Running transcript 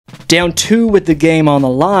Down 2 with the game on the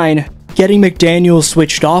line, getting McDaniels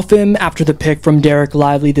switched off him after the pick from Derek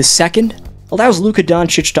Lively II allows Luka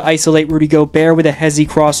Doncic to isolate Rudy Gobert with a hezzy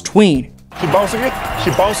cross tween. She bouncing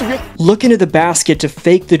it. Looking to the basket to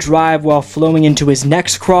fake the drive while flowing into his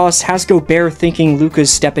next cross has Gobert thinking Luka's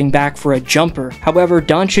stepping back for a jumper. However,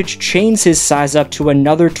 Doncic chains his size up to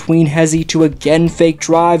another tween hezzy to again fake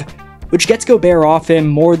drive, which gets Gobert off him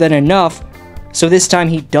more than enough, so this time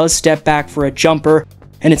he does step back for a jumper,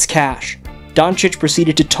 and it's cash. Doncic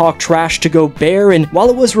proceeded to talk trash to Gobert, and while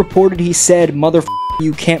it was reported he said, "Motherf***,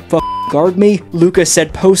 you can't guard me," Luka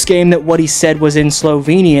said post-game that what he said was in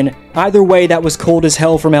Slovenian. Either way, that was cold as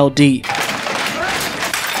hell from LD.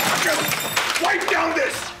 Wipe down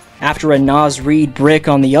this. After a Naz Reid brick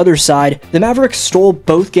on the other side, the Mavericks stole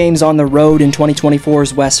both games on the road in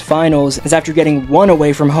 2024's West Finals, as after getting one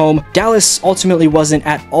away from home, Dallas ultimately wasn't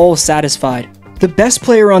at all satisfied. The best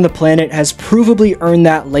player on the planet has provably earned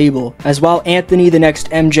that label, as while Anthony the next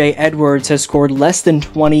MJ Edwards has scored less than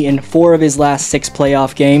 20 in 4 of his last 6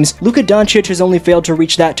 playoff games, Luka Doncic has only failed to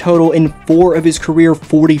reach that total in 4 of his career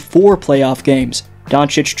 44 playoff games.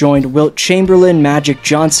 Doncic joined Wilt Chamberlain, Magic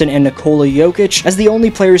Johnson, and Nikola Jokic as the only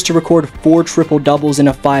players to record 4 triple-doubles in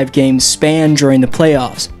a 5-game span during the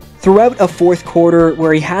playoffs. Throughout a fourth quarter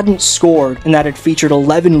where he hadn't scored and that had featured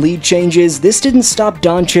 11 lead changes, this didn't stop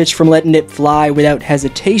Doncic from letting it fly without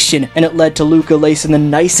hesitation, and it led to Luka lacing the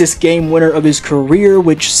nicest game winner of his career,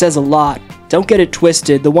 which says a lot. Don't get it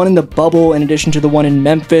twisted, the one in the bubble in addition to the one in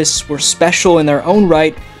Memphis were special in their own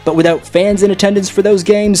right, but without fans in attendance for those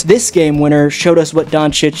games, this game winner showed us what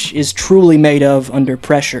Doncic is truly made of under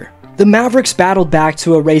pressure. The Mavericks battled back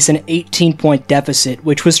to erase an 18-point deficit,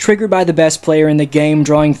 which was triggered by the best player in the game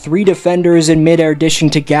drawing 3 defenders in midair dishing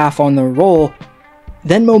to Gaff on the roll,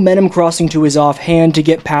 then momentum crossing to his offhand to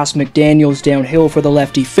get past McDaniels downhill for the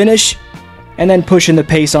lefty finish, and then pushing the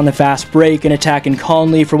pace on the fast break and attacking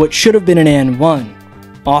Conley for what should have been an and one.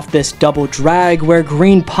 Off this double drag where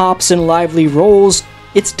Green pops and Lively rolls,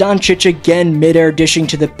 it's Doncic again midair dishing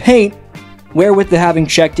to the paint, where with the having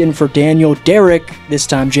checked in for Daniel, Derek this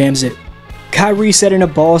time jams it. Kyrie setting a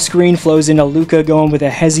ball screen flows into Luka going with a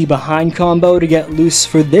hezzy behind combo to get loose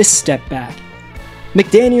for this step back.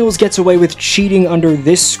 McDaniels gets away with cheating under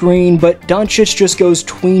this screen, but Doncic just goes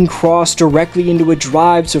tween cross directly into a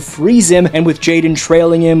drive to freeze him, and with Jaden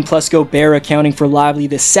trailing him plus Gobert accounting for Lively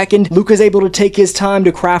II, Luka's able to take his time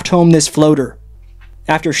to craft home this floater.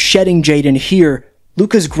 After shedding Jaden here,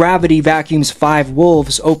 Luka's gravity vacuums 5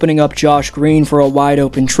 Wolves, opening up Josh Green for a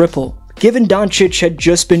wide-open triple. Given Doncic had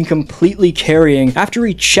just been completely carrying, after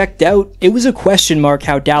he checked out, it was a question mark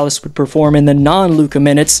how Dallas would perform in the non-Luka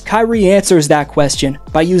minutes. Kyrie answers that question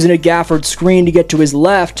by using a Gafford screen to get to his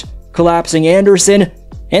left, collapsing Anderson,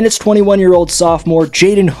 and it's 21-year-old sophomore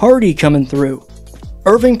Jaden Hardy coming through.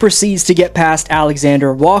 Irving proceeds to get past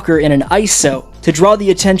Alexander Walker in an ISO to draw the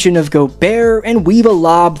attention of Gobert and weave a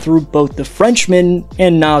lob through both the Frenchman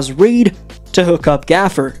and Naz Reid to hook up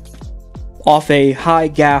Gafford. Off a high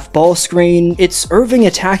gaff ball screen, it's Irving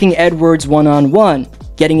attacking Edwards one-on-one,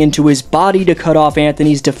 getting into his body to cut off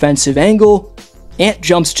Anthony's defensive angle. Ant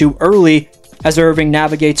jumps too early as Irving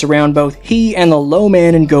navigates around both he and the low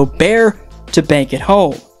man in Gobert to bank it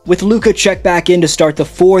home. With Luka checked back in to start the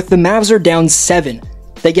fourth, the Mavs are down 7.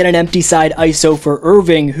 They get an empty side ISO for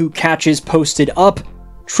Irving, who catches posted up,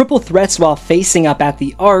 triple threats while facing up at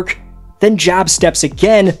the arc, then jab steps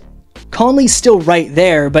again. Conley's still right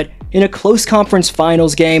there, but in a close conference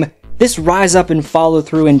finals game, this rise up and follow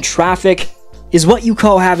through in traffic is what you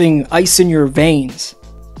call having ice in your veins.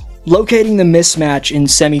 Locating the mismatch in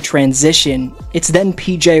semi-transition, it's then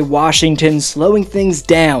PJ Washington slowing things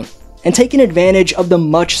down and taking advantage of the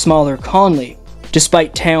much smaller Conley.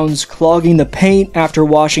 Despite Towns clogging the paint after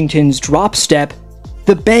Washington's drop step,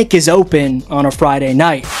 the bank is open on a Friday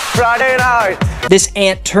night. This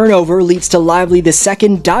Ant turnover leads to Lively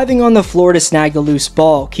II diving on the floor to snag the loose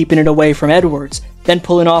ball, keeping it away from Edwards, then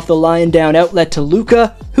pulling off the lying down outlet to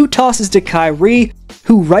Luka, who tosses to Kyrie,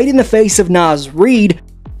 who right in the face of Naz Reid,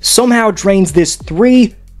 somehow drains this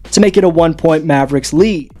 3 to make it a 1-point Mavericks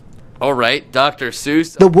lead. Alright, Dr.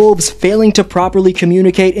 Seuss. The Wolves failing to properly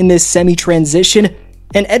communicate in this semi-transition,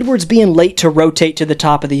 and Edwards being late to rotate to the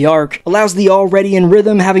top of the arc, allows the already in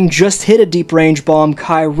rhythm having just hit a deep range bomb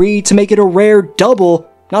Kyrie to make it a rare double,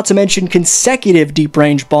 not to mention consecutive deep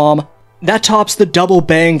range bomb. That tops the double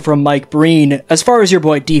bang from Mike Breen, as far as your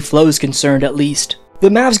boy D-Flow's concerned at least. The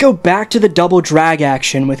Mavs go back to the double drag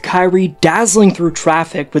action with Kyrie dazzling through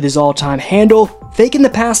traffic with his all-time handle, faking the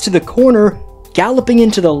pass to the corner, galloping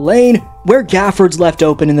into the lane where Gafford's left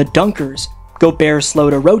open in the dunkers. Gobert slow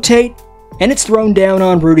to rotate, and it's thrown down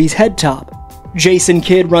on Rudy's head top. Jason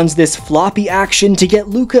Kidd runs this floppy action to get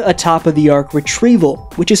Luka a top of the arc retrieval,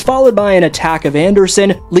 which is followed by an attack of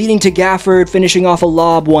Anderson, leading to Gafford finishing off a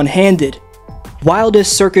lob one-handed.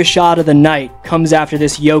 Wildest circus shot of the night comes after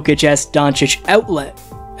this Jokic-esque Doncic outlet,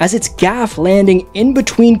 as it's Gaff landing in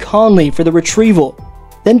between Conley for the retrieval,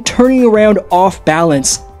 then turning around off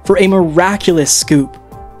balance for a miraculous scoop.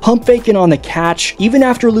 Pump faking on the catch, even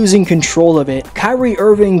after losing control of it, Kyrie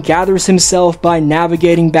Irving gathers himself by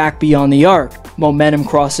navigating back beyond the arc, momentum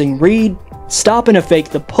crossing Reed, stopping to fake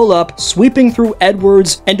the pull-up, sweeping through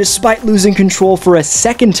Edwards, and despite losing control for a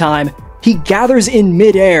second time, he gathers in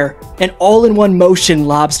mid-air and all in one motion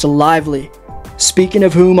lobs to Lively. Speaking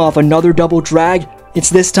of whom, off another double drag, it's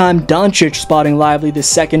this time Doncic spotting Lively the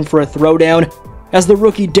second for a throwdown, as the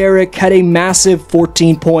rookie Derek had a massive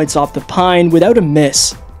 14 points off the pine without a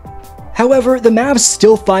miss. However, the Mavs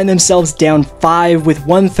still find themselves down 5 with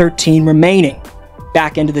 1:13 remaining.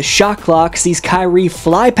 Back into the shot clock sees Kyrie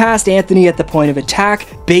fly past Anthony at the point of attack,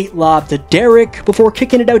 bait lob to Derek, before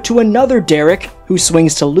kicking it out to another Derek, who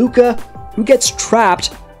swings to Luka, who gets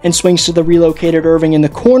trapped and swings to the relocated Irving in the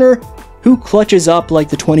corner, who clutches up like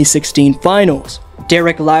the 2016 finals.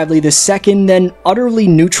 Derek Lively the second, then utterly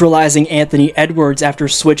neutralizing Anthony Edwards after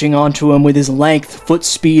switching onto him with his length, foot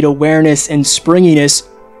speed, awareness, and springiness,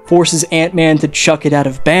 forces Ant-Man to chuck it out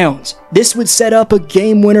of bounds. This would set up a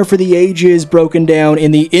game winner for the ages broken down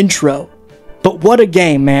in the intro. But what a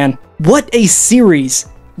game, man. What a series.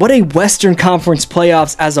 What a Western Conference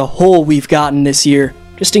playoffs as a whole we've gotten this year.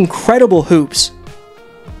 Just incredible hoops.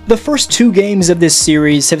 The first 2 games of this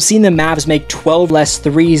series have seen the Mavs make 12 less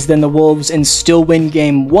threes than the Wolves and still win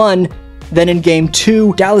Game 1. Then in Game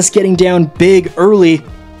 2, Dallas getting down big early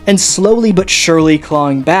and slowly but surely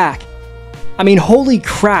clawing back. I mean, holy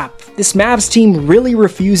crap, this Mavs team really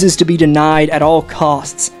refuses to be denied at all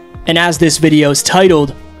costs. And as this video's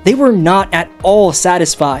titled, they were not at all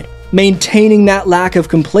satisfied, maintaining that lack of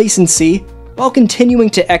complacency while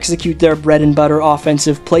continuing to execute their bread and butter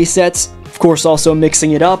offensive playsets, of course also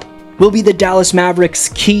mixing it up, will be the Dallas Mavericks'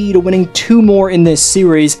 key to winning 2 more in this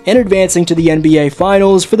series and advancing to the NBA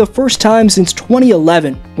Finals for the first time since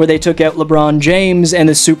 2011, where they took out LeBron James and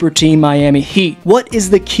the super team Miami Heat. What is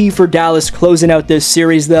the key for Dallas closing out this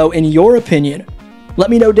series though, in your opinion? Let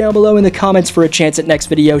me know down below in the comments for a chance at next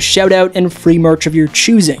video shoutout and free merch of your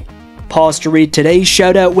choosing. Pause to read today's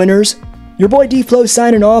shoutout winners. Your boy D-Flow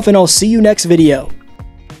signing off, and I'll see you next video.